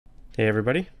Hey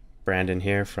everybody, Brandon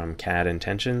here from CAD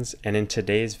Intentions, and in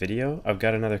today's video I've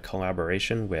got another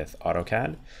collaboration with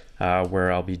AutoCAD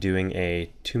where I'll be doing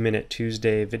a 2-Minute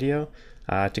Tuesday video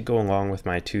to go along with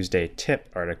my Tuesday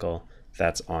tip article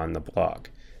that's on the blog.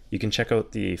 You can check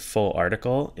out the full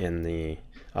article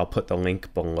I'll put the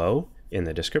link below in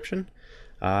the description.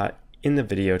 In the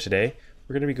video today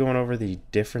we're going to be going over the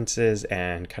differences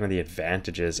and kind of the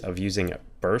advantages of using a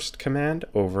burst command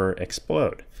over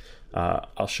explode.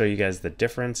 I'll show you guys the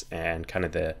difference and kind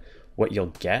of what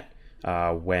you'll get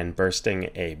when bursting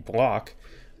a block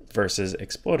versus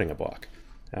exploding a block.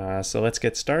 So let's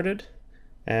get started,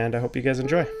 and I hope you guys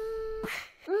enjoy.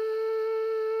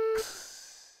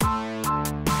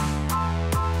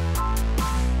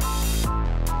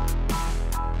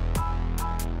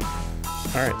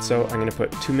 Alright, so I'm going to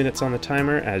put 2 minutes on the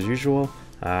timer as usual.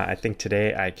 I think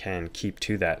today I can keep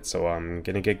to that, so I'm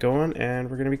going to get going and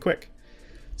we're going to be quick.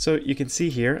 So you can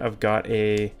see here I've got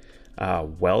a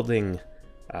welding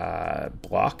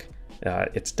block.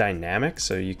 It's dynamic,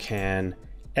 so you can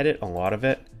edit a lot of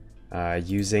it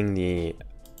using the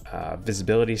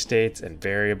visibility states and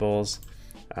variables.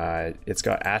 It's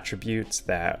got attributes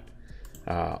that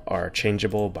are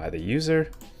changeable by the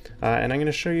user. And I'm going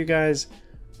to show you guys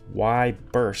why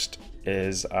burst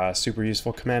is a super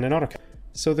useful command in AutoCAD.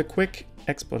 So the quick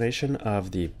explanation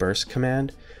of the burst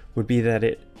command would be that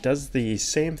it does the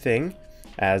same thing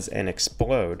as an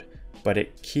explode, but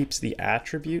it keeps the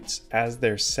attributes as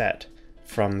they're set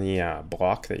from the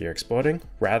block that you're exploding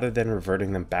rather than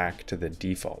reverting them back to the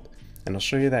default. And I'll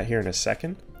show you that here in a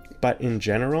second. But in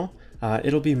general,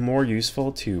 it'll be more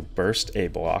useful to burst a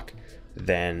block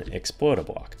than explode a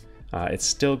block. It's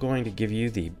still going to give you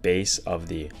the base of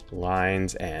the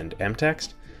lines and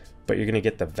mtext, but you're going to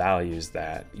get the values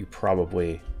that you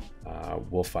probably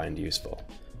will find useful.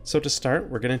 So to start,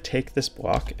 we're going to take this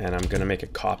block and I'm going to make a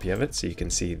copy of it so you can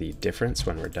see the difference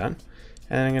when we're done.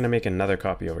 And I'm going to make another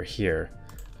copy over here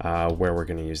where we're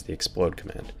going to use the explode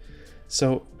command.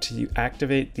 So to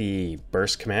activate the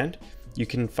burst command, you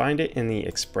can find it in the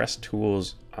Express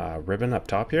Tools ribbon up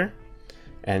top here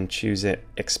and choose it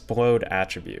explode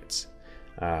attributes.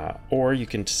 Or you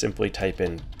can simply type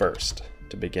in burst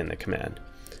to begin the command.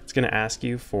 It's going to ask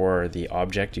you for the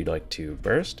object you'd like to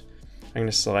burst. I'm going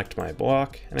to select my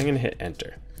block and I'm going to hit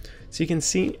enter. So you can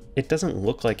see it doesn't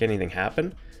look like anything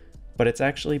happened, but it's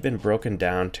actually been broken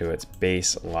down to its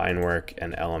base line work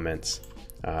and elements,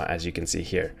 as you can see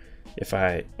here. If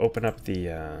I open up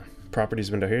the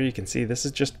properties window here, you can see this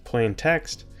is just plain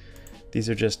text. These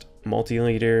are just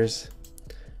multi-liters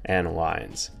and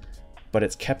lines, but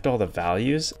it's kept all the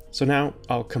values. So now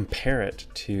I'll compare it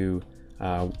to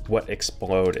what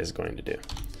explode is going to do.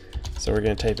 So we're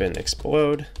going to type in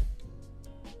explode.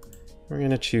 We're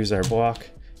going to choose our block,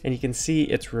 and you can see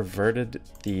it's reverted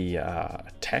the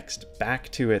text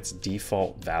back to its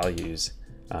default values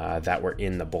that were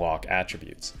in the block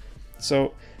attributes.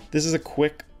 So this is a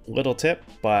quick little tip,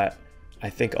 but I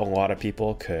think a lot of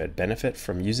people could benefit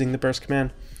from using the burst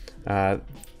command.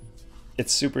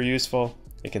 It's super useful.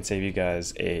 It can save you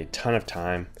guys a ton of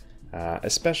time,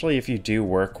 especially if you do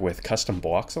work with custom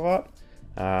blocks a lot.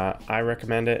 I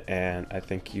recommend it, and I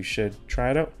think you should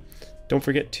try it out. Don't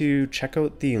forget to check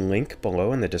out the link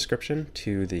below in the description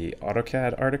to the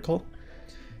AutoCAD article,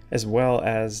 as well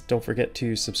as don't forget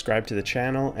to subscribe to the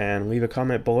channel and leave a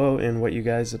comment below in what you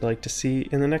guys would like to see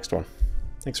in the next one.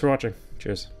 Thanks for watching.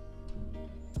 Cheers.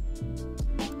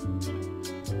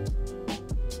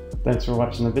 Thanks for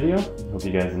watching the video. Hope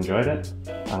you guys enjoyed it.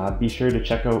 Be sure to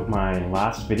check out my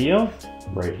last video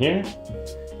right here.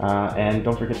 And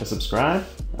don't forget to subscribe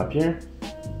up here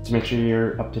to make sure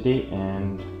you're up to date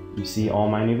and you see all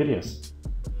my new videos.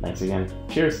 Thanks again.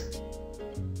 Cheers.